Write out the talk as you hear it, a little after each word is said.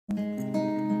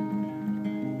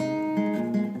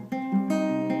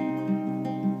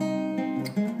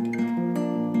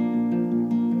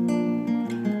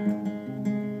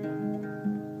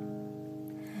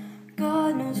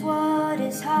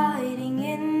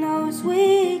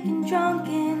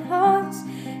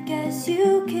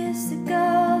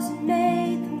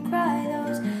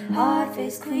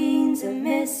face queens of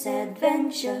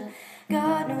misadventure.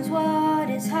 God knows what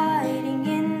is hiding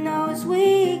in those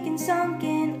weak and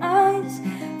sunken eyes.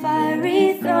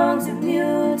 Fiery throngs of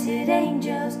muted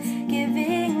angels,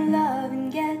 giving love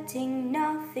and getting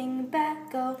nothing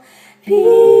back. Oh,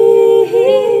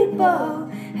 people,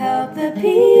 help the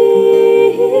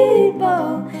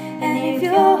people. And if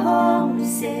you're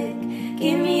homesick,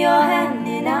 give me your hand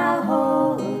and I'll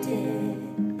hold it.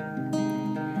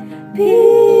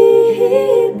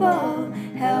 People,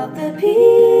 help the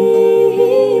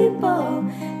people.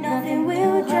 Nothing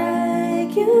will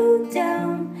drag you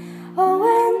down. Oh,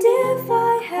 and if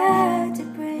I had to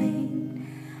bring,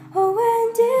 oh,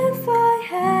 and if I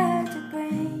had to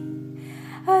bring,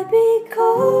 I'd be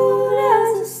cold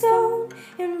as a stone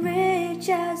and rich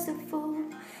as the fool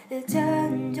that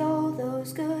turned all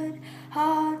those good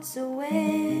hearts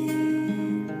away.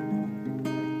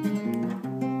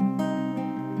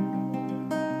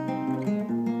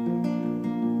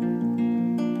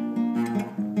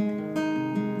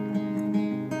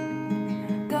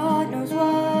 God knows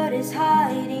what is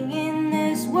hiding in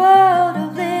this world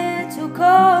of little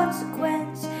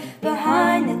consequence.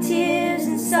 Behind the tears,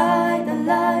 inside the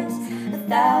lies,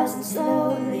 1,000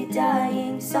 slowly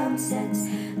dying sunsets.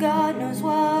 God knows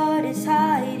what is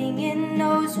hiding in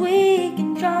those weak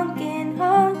and drunken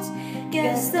hearts.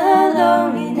 Guess the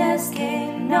loneliness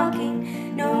came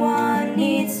knocking. No one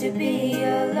needs to be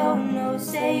alone, no,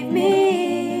 save me.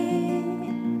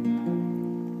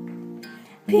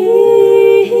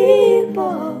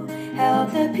 People,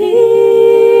 help the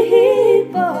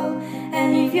people.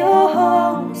 And if you're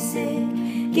homesick,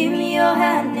 give me your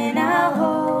hand and I'll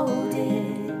hold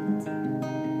it.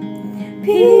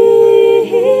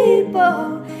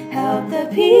 People, help the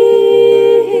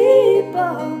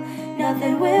people.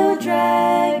 Nothing will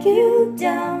drag you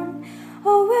down.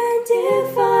 Oh, and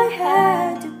if I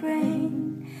had to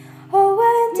bring, oh,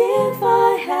 and if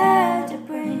I had to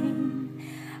bring,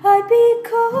 I'd be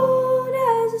cold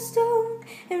as a stone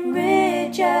and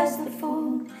rich as the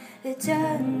fool that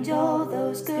turned all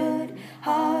those good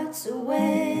hearts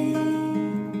away.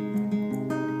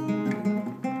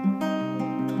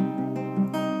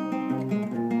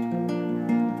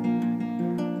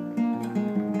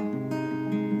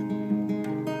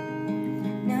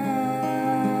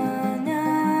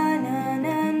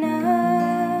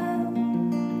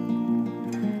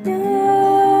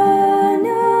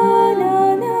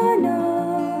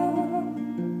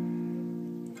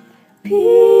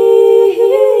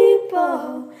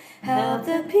 People, help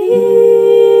the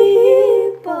people.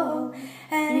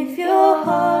 And if you're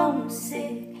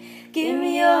homesick, give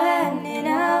me your hand and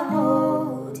I'll hold